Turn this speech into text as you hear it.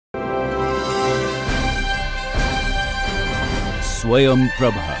Swayam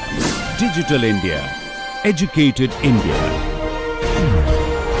Prabha. Digital India. Educated India.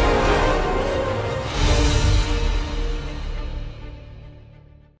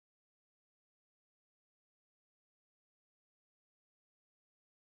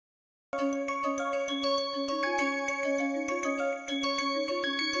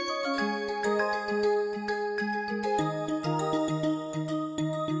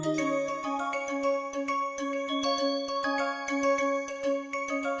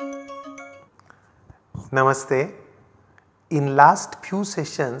 Namaste. In last few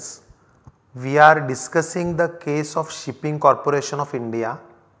sessions, we are discussing the case of Shipping Corporation of India.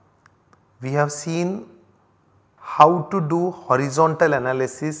 We have seen how to do horizontal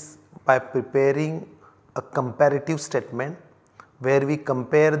analysis by preparing a comparative statement where we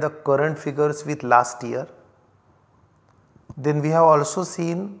compare the current figures with last year. Then we have also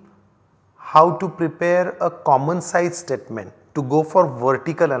seen how to prepare a common size statement to go for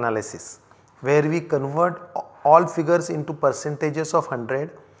vertical analysis, where we convert all figures into percentages of 100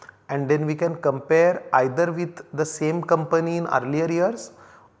 and then we can compare either with the same company in earlier years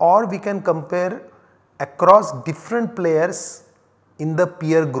or we can compare across different players in the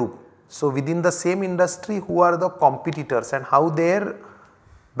peer group. So, within the same industry, who are the competitors and how their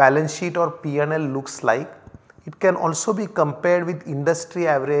balance sheet or P&L looks like. It can also be compared with industry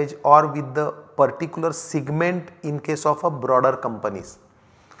average or with the particular segment in case of a broader companies.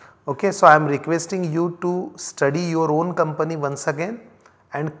 Okay, so I am requesting you to study your own company once again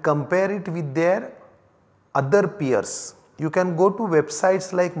and compare it with their other peers. You can go to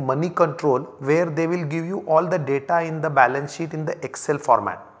websites like Money Control where they will give you all the data in the balance sheet in the Excel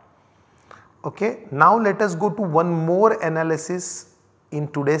format. Okay, now let us go to one more analysis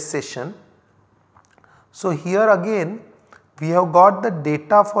in today's session. So here again we have got the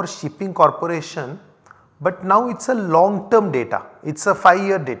data for Shipping Corporation, but now it is a long term data, it is a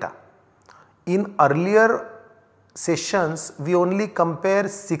 5-year data. In earlier sessions we only compare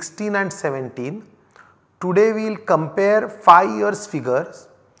 16 and 17, today we will compare 5 years figures.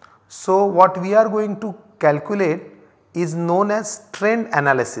 So what we are going to calculate is known as trend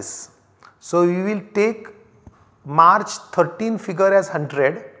analysis. So we will take March 13 figure as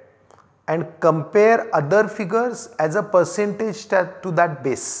 100 and compare other figures as a percentage to that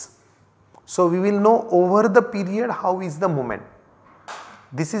base. So we will know over the period how is the movement.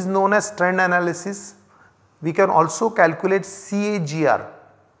 This is known as trend analysis. We can also calculate CAGR,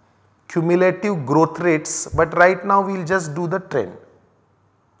 cumulative growth rates, but right now we will just do the trend.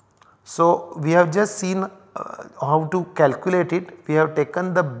 So we have just seen how to calculate it. We have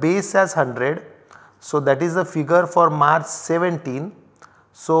taken the base as 100. So that is the figure for March 17.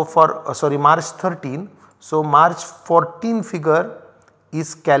 So for March 13. So March 14 figure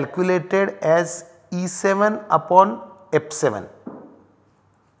is calculated as E7 upon F7.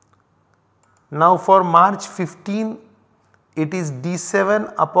 Now for March 15 it is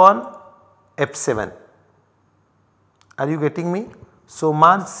D7 upon F7. Are you getting me? So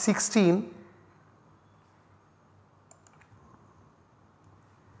March 16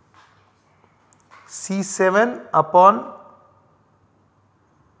 C7 upon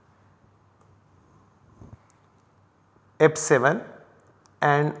F7,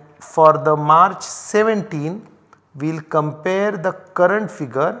 and for the March 17 we will compare the current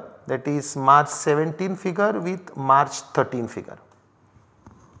figure, that is March 17 figure with March 13 figure.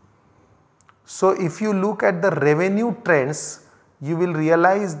 So if you look at the revenue trends, you will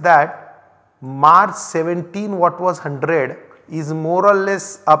realize that March 17 what was 100 is more or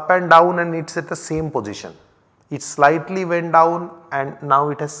less up and down and it is at the same position. It slightly went down and now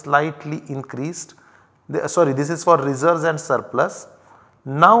it has slightly increased. Sorry, this is for reserves and surplus.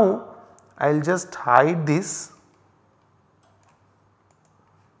 Now I will just hide this.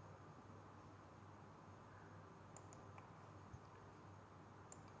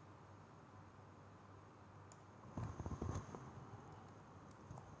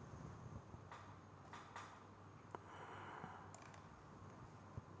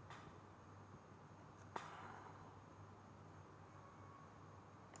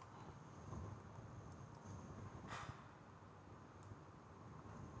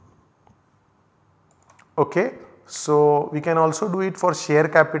 Okay. So we can also do it for share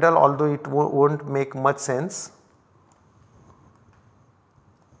capital, although it won't make much sense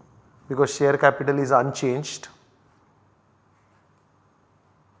because share capital is unchanged.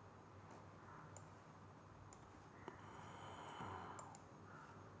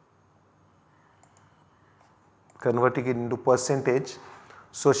 Converting it into percentage.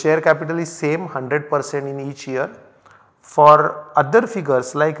 So share capital is same 100% in each year. For other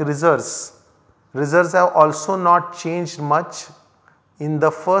figures like reserves have also not changed much in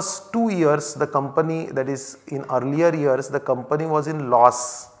the first 2 years the company, that is in earlier years, the company was in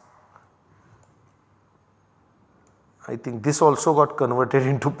loss. I think this also got converted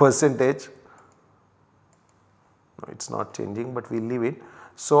into percentage. No, it is not changing, but we will leave it.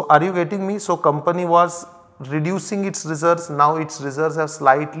 So, are you getting me? So, company was reducing its reserves, now its reserves have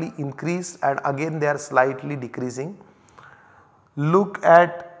slightly increased and again they are slightly decreasing. Look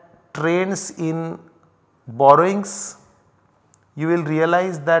at trends in borrowings, you will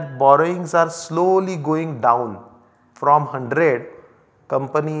realize that borrowings are slowly going down from 100.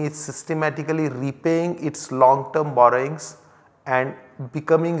 Company is systematically repaying its long term borrowings and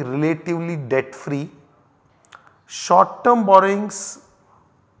becoming relatively debt free. Short term borrowings,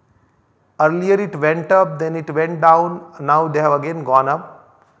 earlier it went up, then it went down, now they have again gone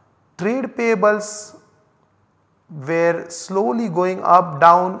up. Trade payables were slowly going up,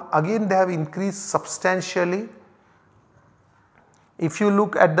 down, again they have increased substantially. If you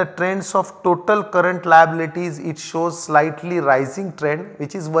look at the trends of total current liabilities, it shows slightly rising trend,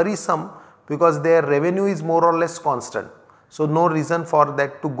 which is worrisome because their revenue is more or less constant. So, no reason for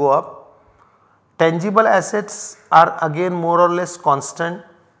that to go up. Tangible assets are again more or less constant.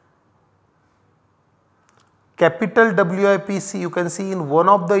 Capital WIP, see, you can see in one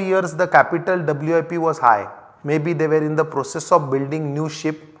of the years the capital WIP was high. Maybe they were in the process of building new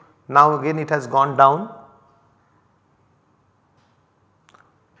ship, now again it has gone down.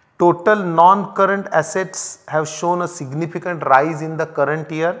 Total non-current assets have shown a significant rise in the current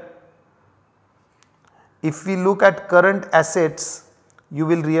year. If we look at current assets, you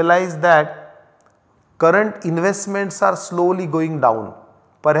will realize that current investments are slowly going down.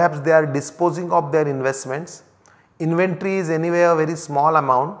 Perhaps they are disposing of their investments. Inventory is anyway a very small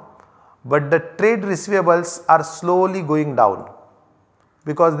amount, but the trade receivables are slowly going down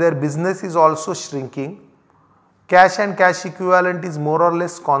because their business is also shrinking. Cash and cash equivalent is more or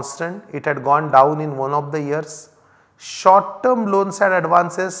less constant, it had gone down in one of the years. Short term loans and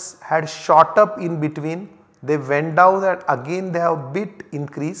advances had shot up in between, they went down and again they have bit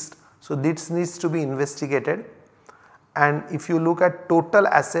increased. So, this needs to be investigated. And if you look at total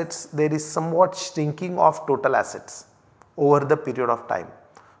assets, there is somewhat shrinking of total assets over the period of time.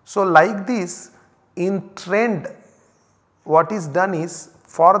 So, like this, in trend what is done is,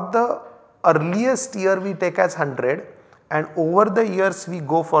 for the earliest year we take as 100 and over the years we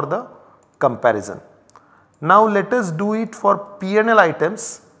go for the comparison. Now, let us do it for P&L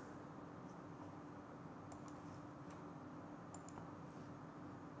items.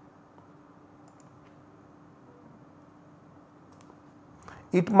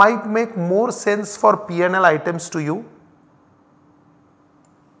 It might make more sense for P&L items to you.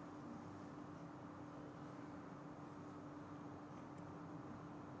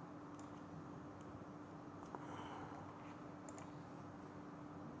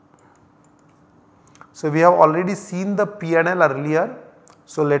 So, we have already seen the P&L earlier.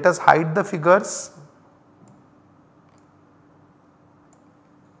 So, let us hide the figures.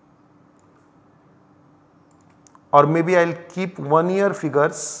 Or maybe I will keep 1 year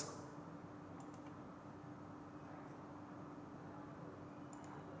figures.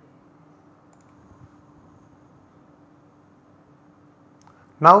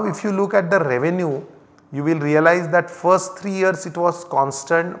 Now, if you look at the revenue, you will realize that first 3 years it was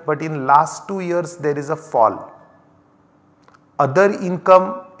constant, but in last 2 years there is a fall. Other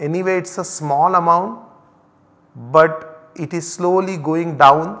income, anyway it is a small amount, but it is slowly going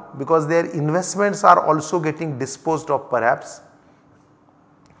down because their investments are also getting disposed of perhaps.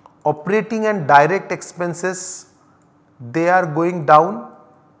 Operating and direct expenses, they are going down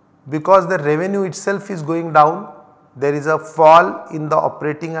because the revenue itself is going down. There is a fall in the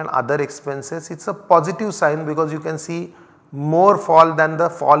operating and other expenses. It is a positive sign because you can see more fall than the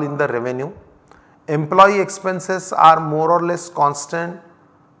fall in the revenue. Employee expenses are more or less constant.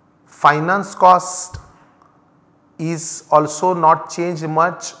 Finance cost is also not changed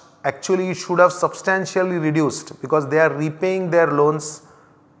much. Actually, it should have substantially reduced because they are repaying their loans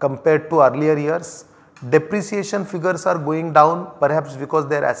compared to earlier years. Depreciation figures are going down perhaps because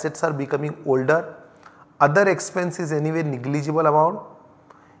their assets are becoming older. Other expense is anyway negligible amount.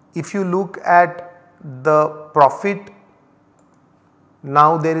 If you look at the profit,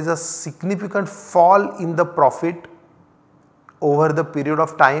 now there is a significant fall in the profit over the period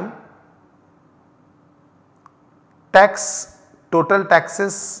of time. Tax, total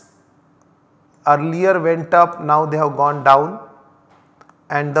taxes earlier went up, now they have gone down,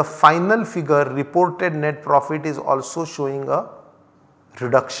 and the final figure reported net profit is also showing a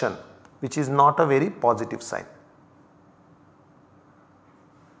reduction, which is not a very positive sign.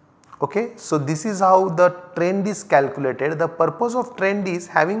 Okay, so this is how the trend is calculated. The purpose of trend is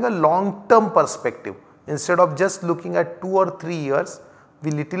having a long term perspective. Instead of just looking at 2 or 3 years, we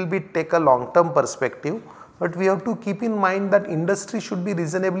little bit take a long term perspective, but we have to keep in mind that industry should be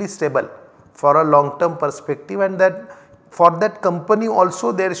reasonably stable for a long term perspective, and that for that company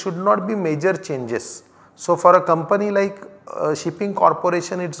also there should not be major changes. So for a company like shipping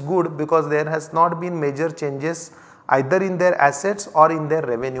corporation, it is good because there has not been major changes either in their assets or in their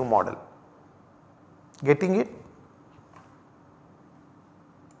revenue model. Getting it?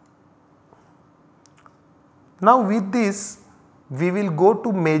 Now with this we will go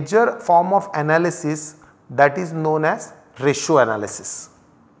to major form of analysis, that is known as ratio analysis.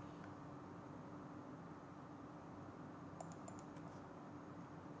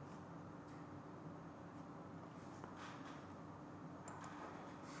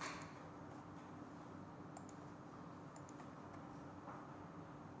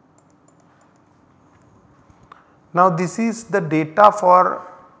 Now this is the data for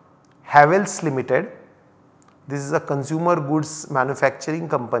Havells Limited. This is a consumer goods manufacturing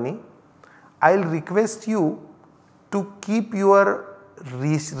company. I will request you to keep your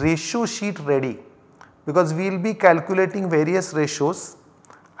ratio sheet ready because we will be calculating various ratios.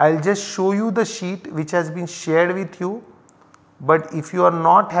 I will just show you the sheet which has been shared with you, but if you are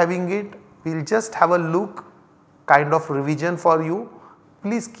not having it, we will just have a look, kind of revision for you.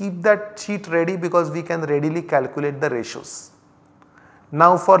 Please keep that sheet ready because we can readily calculate the ratios.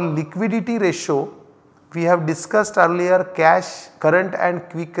 Now for liquidity ratio, we have discussed earlier cash, current and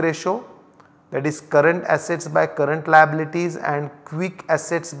quick ratio, that is current assets by current liabilities and quick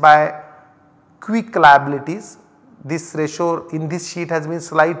assets by quick liabilities. This ratio in this sheet has been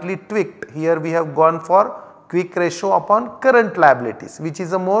slightly tweaked. Here we have gone for quick ratio upon current liabilities, which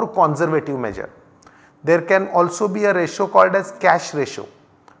is a more conservative measure. There can also be a ratio called as cash ratio,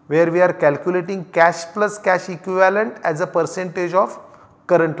 where we are calculating cash plus cash equivalent as a percentage of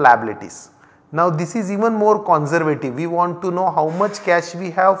current liabilities. Now this is even more conservative. We want to know how much cash we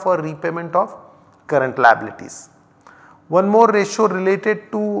have for repayment of current liabilities. One more ratio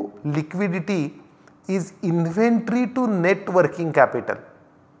related to liquidity is inventory to net working capital.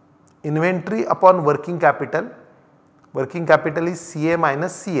 Inventory upon working capital is CA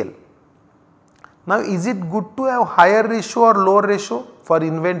minus CL. Now is it good to have higher ratio or lower ratio for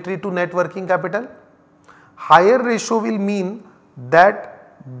inventory to net working capital? Higher ratio will mean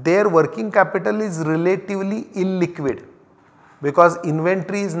that their working capital is relatively illiquid because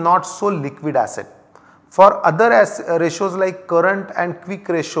inventory is not so liquid asset. For other ratios like current and quick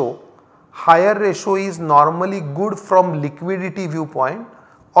ratio, higher ratio is normally good from liquidity viewpoint,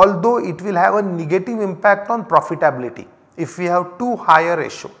 although it will have a negative impact on profitability if we have too high a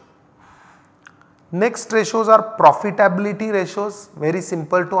ratio. Next ratios are profitability ratios, very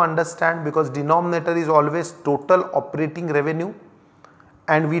simple to understand because denominator is always total operating revenue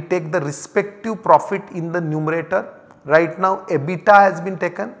and we take the respective profit in the numerator. Right now EBITDA has been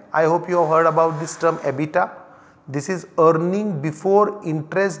taken. I hope you have heard about this term EBITDA. This is earning before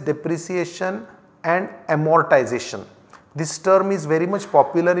interest, depreciation and amortization. This term is very much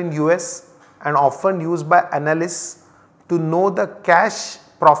popular in US and often used by analysts to know the cash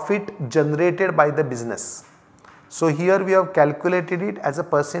profit generated by the business. So here we have calculated it as a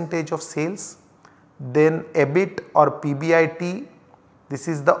percentage of sales, then EBIT or PBIT, this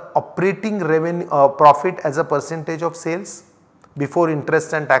is the operating revenue profit as a percentage of sales before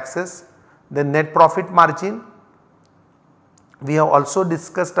interest and taxes, then net profit margin. We have also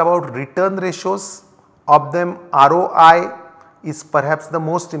discussed about return ratios. Of them ROI is perhaps the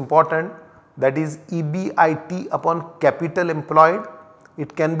most important, that is EBIT upon capital employed.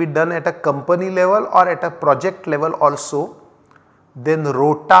 It can be done at a company level or at a project level also. Then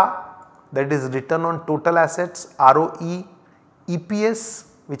ROTA, that is return on total assets, ROE, EPS,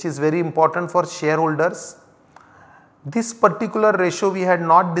 which is very important for shareholders. This particular ratio we had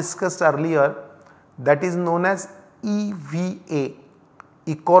not discussed earlier, that is known as EVA,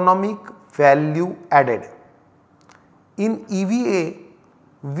 economic value added. In EVA,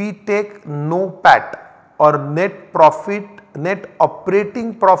 we take no PAT or net profit, net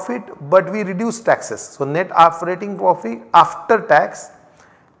operating profit, but we reduce taxes. So net operating profit after tax,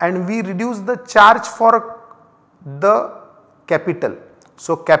 and we reduce the charge for the capital.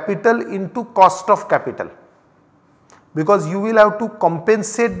 So capital into cost of capital, because you will have to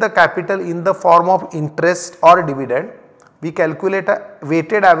compensate the capital in the form of interest or dividend. We calculate a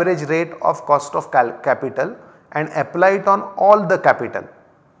weighted average rate of cost of capital and apply it on all the capital.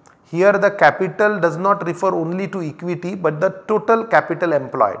 Here the capital does not refer only to equity but the total capital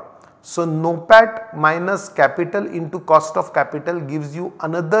employed. So NOPAT minus capital into cost of capital gives you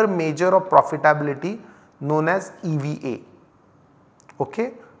another measure of profitability known as EVA.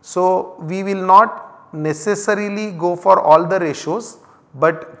 Okay. So we will not necessarily go for all the ratios,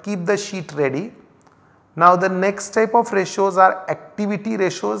 but keep the sheet ready. Now the next type of ratios are activity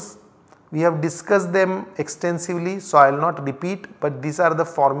ratios. We have discussed them extensively, so I will not repeat, but these are the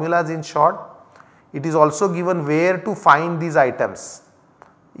formulas in short. It is also given where to find these items.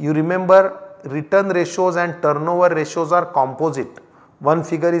 You remember return ratios and turnover ratios are composite. One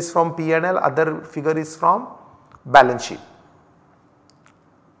figure is from P&L, other figure is from balance sheet.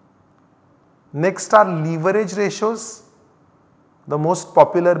 Next are leverage ratios, the most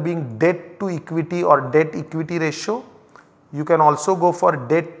popular being debt to equity or debt equity ratio. You can also go for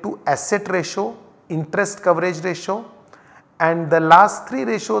debt to asset ratio, interest coverage ratio, and the last three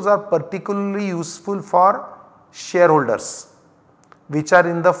ratios are particularly useful for shareholders, which are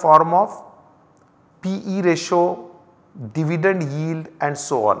in the form of PE ratio, dividend yield and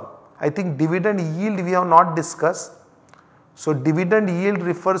so on. I think dividend yield we have not discussed. So dividend yield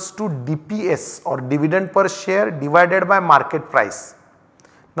refers to DPS or dividend per share divided by market price.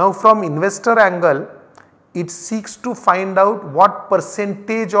 Now from investor angle, it seeks to find out what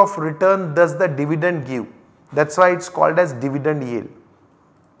percentage of return does the dividend give. That is why it is called as dividend yield.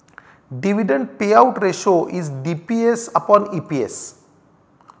 Dividend payout ratio is DPS upon EPS.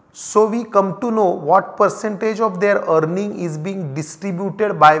 So we come to know what percentage of their earning is being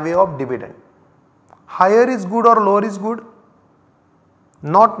distributed by way of dividend. Higher is good or lower is good?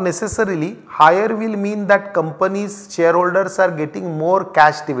 Not necessarily. Higher will mean that company's shareholders are getting more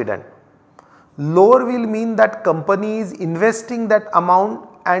cash dividend. Lower will mean that company is investing that amount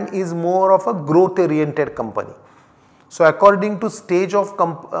and is more of a growth oriented company. So according to stage of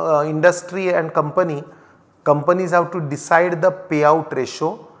industry and company, companies have to decide the payout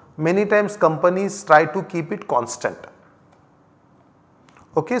ratio. Many times companies try to keep it constant.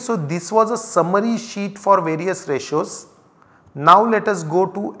 Okay, so this was a summary sheet for various ratios. Now let us go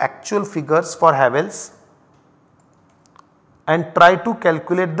to actual figures for Havells and try to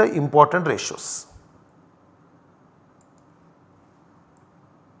calculate the important ratios.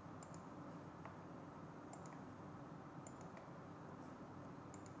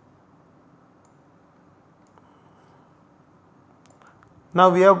 Now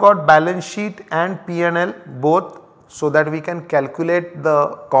we have got balance sheet and P&L both, so that we can calculate the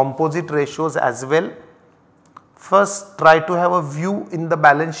composite ratios as well. First try to have a view in the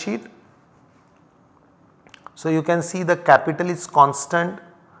balance sheet. So you can see the capital is constant,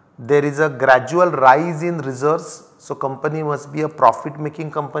 there is a gradual rise in reserves, so company must be a profit making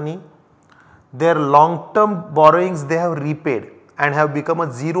company. Their long term borrowings they have repaid and have become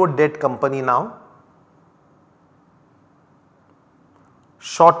a zero debt company now.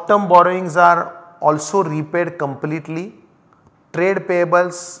 Short term borrowings are also repaid completely. Trade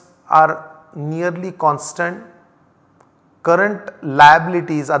payables are nearly constant. Current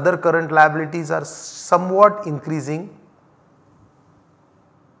liabilities, other current liabilities are somewhat increasing.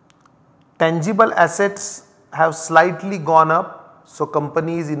 Tangible assets have slightly gone up, so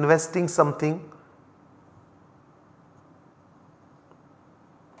company is investing something.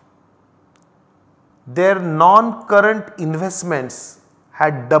 Their non-current investments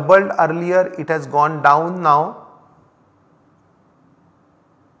had doubled earlier, it has gone down now.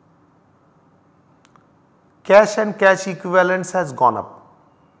 Cash and cash equivalents has gone up.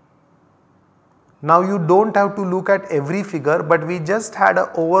 Now you do not have to look at every figure, but we just had an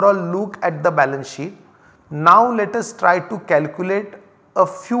overall look at the balance sheet. Now let us try to calculate a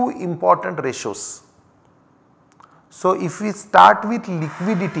few important ratios. So if we start with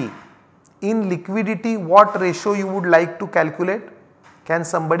liquidity, in liquidity what ratio you would like to calculate? Can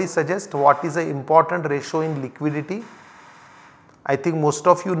somebody suggest what is an important ratio in liquidity? I think most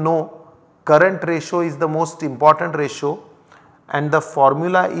of you know current ratio is the most important ratio and the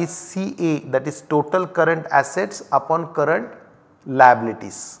formula is CA, that is total current assets upon current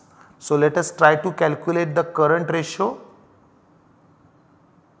liabilities. So let us try to calculate the current ratio.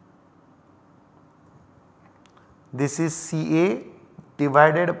 This is CA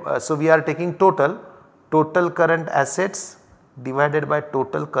divided, so we are taking total current assets divided by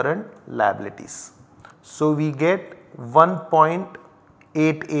total current liabilities. So we get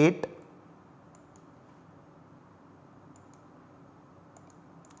 1.88.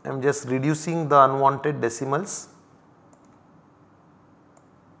 I am just reducing the unwanted decimals.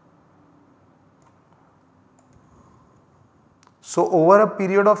 So over a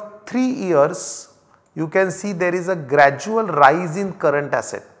period of 3 years, you can see there is a gradual rise in current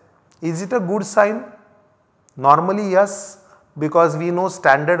asset. Is it a good sign? Normally yes, because we know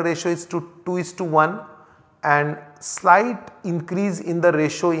standard ratio is to 2:1 and slight increase in the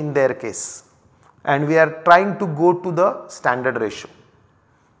ratio in their case, and we are trying to go to the standard ratio.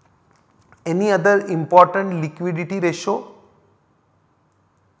 Any other important liquidity ratio?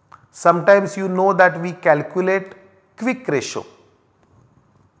 Sometimes you know that we calculate quick ratio.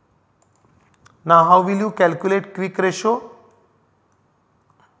 Now how will you calculate quick ratio?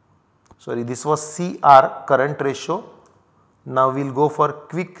 Sorry, this was CR, current ratio. Now we will go for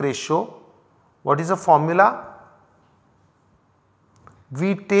quick ratio. What is the formula?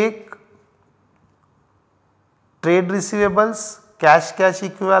 We take trade receivables, cash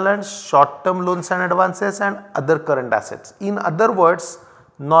equivalents, short term loans and advances and other current assets. In other words,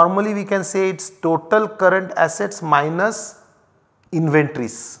 normally we can say it is total current assets minus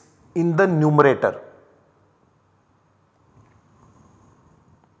inventories in the numerator.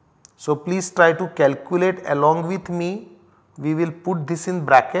 So please try to calculate along with me. We will put this in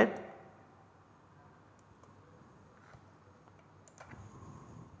bracket.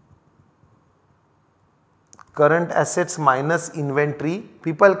 Current assets minus inventory.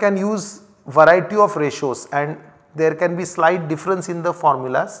 People can use variety of ratios and there can be slight difference in the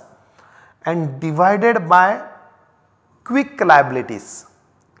formulas, and divided by quick liabilities.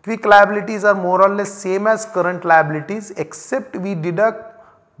 Quick liabilities are more or less same as current liabilities except we deduct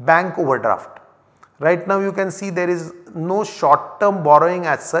bank overdraft. Right now you can see there is no short term borrowing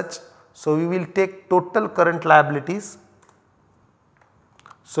as such. So we will take total current liabilities.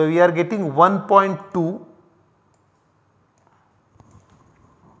 So we are getting 1.2.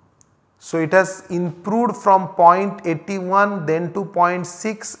 So it has improved from 0.81 then to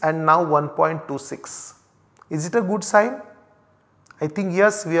 0.6 and now 1.26. Is it a good sign? I think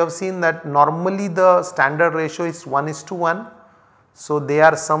yes, we have seen that normally the standard ratio is 1:1. So they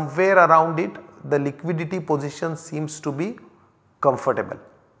are somewhere around it. The liquidity position seems to be comfortable.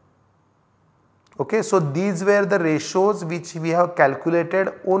 Okay, so these were the ratios which we have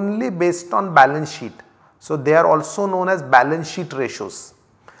calculated only based on balance sheet. So they are also known as balance sheet ratios.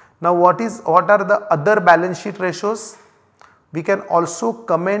 Now what are the other balance sheet ratios? We can also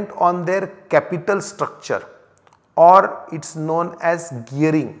comment on their capital structure, or it is known as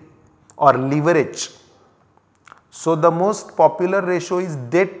gearing or leverage. So the most popular ratio is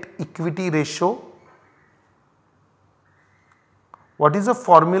debt equity ratio. What is the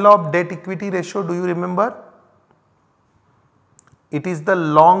formula of debt equity ratio? Do you remember? It is the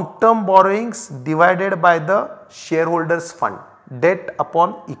long term borrowings divided by the shareholders fund, debt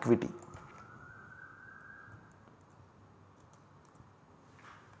upon equity.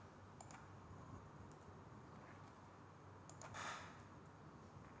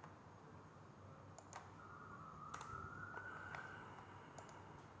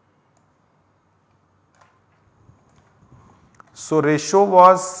 So ratio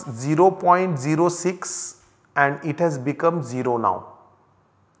was 0.06 and it has become 0 now.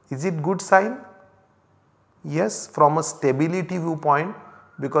 Is it good sign? Yes, from a stability viewpoint,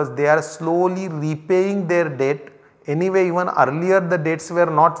 because they are slowly repaying their debt. Anyway, even earlier the debts were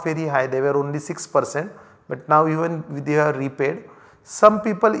not very high, they were only 6%, but now even they are repaid. Some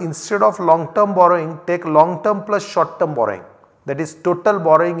people instead of long term borrowing take long term plus short term borrowing, that is total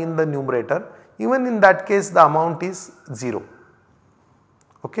borrowing in the numerator. Even in that case the amount is 0.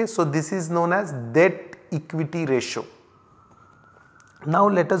 Okay, so this is known as debt equity ratio. Now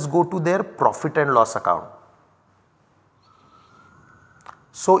let us go to their profit and loss account.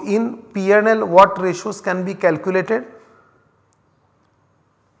 So in P&L what ratios can be calculated?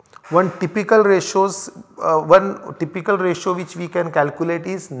 One typical ratio which we can calculate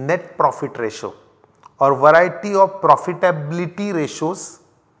is net profit ratio or variety of profitability ratios.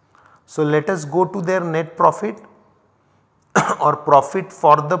 So let us go to their net profit or profit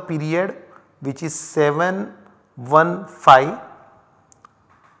for the period, which is 715.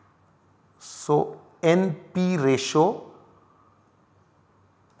 So NP ratio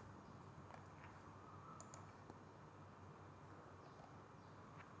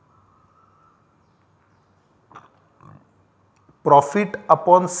profit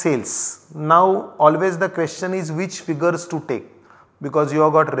upon sales. Now always the question is which figures to take, because you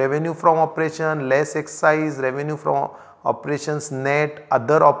have got revenue from operation, less excise, revenue from operations net,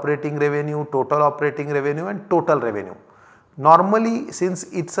 other operating revenue, total operating revenue and total revenue. Normally since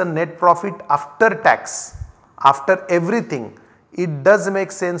it is a net profit after tax, after everything, it does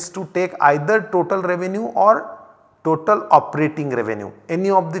make sense to take either total revenue or total operating revenue. Any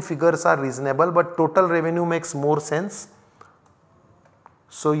of the figures are reasonable, but total revenue makes more sense.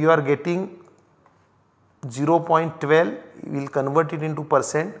 So you are getting 0.12, we will convert it into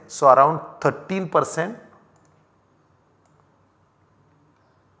percent, so around 13%.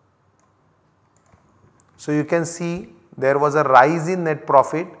 So you can see there was a rise in net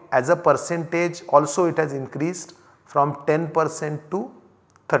profit, as a percentage also it has increased from 10% to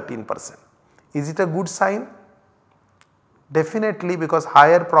 13%. Is it a good sign? Definitely, because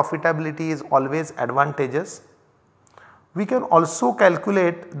higher profitability is always advantageous. We can also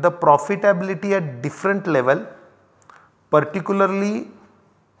calculate the profitability at different level, particularly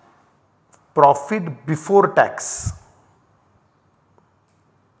profit before tax.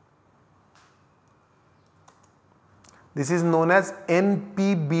 This is known as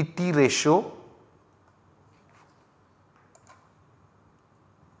NPBT ratio.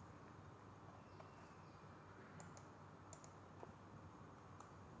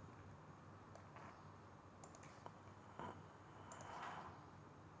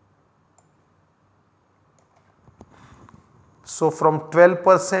 So from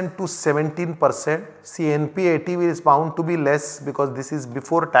 12% to 17%, see NPAT is bound to be less because this is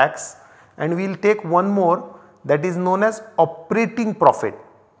before tax, and we will take one more, that is known as operating profit.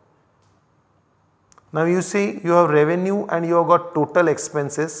 Now you see you have revenue and you have got total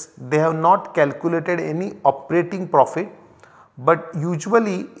expenses. They have not calculated any operating profit, but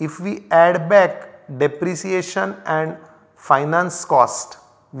usually if we add back depreciation and finance cost,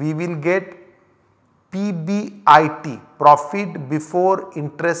 we will get PBIT, profit before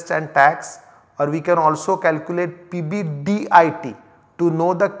interest and tax, or we can also calculate PBDIT to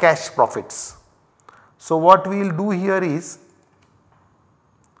know the cash profits. So what we will do here is,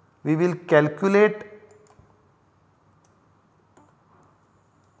 we will calculate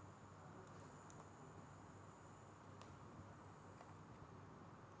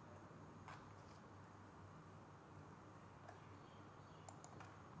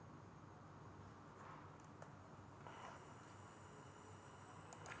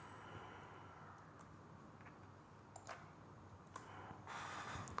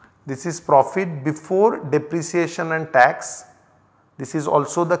this is profit before depreciation and tax. This is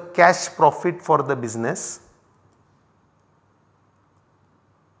also the cash profit for the business.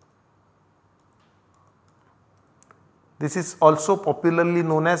 This is also popularly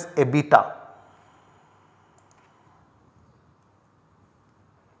known as EBITDA.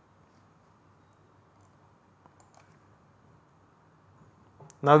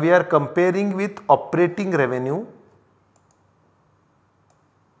 Now we are comparing with operating revenue.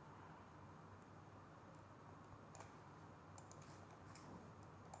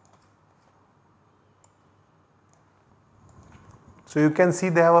 So you can see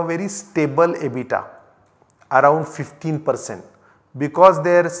they have a very stable EBITDA, around 15%. Because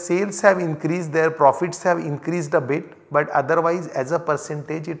their sales have increased, their profits have increased a bit, but otherwise as a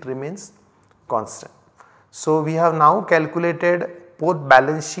percentage it remains constant. So we have now calculated both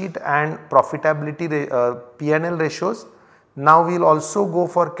balance sheet and profitability P&L ratios. Now we will also go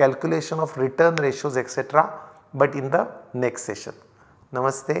for calculation of return ratios etc., but in the next session.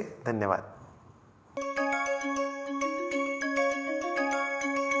 Namaste, Dhanyavad.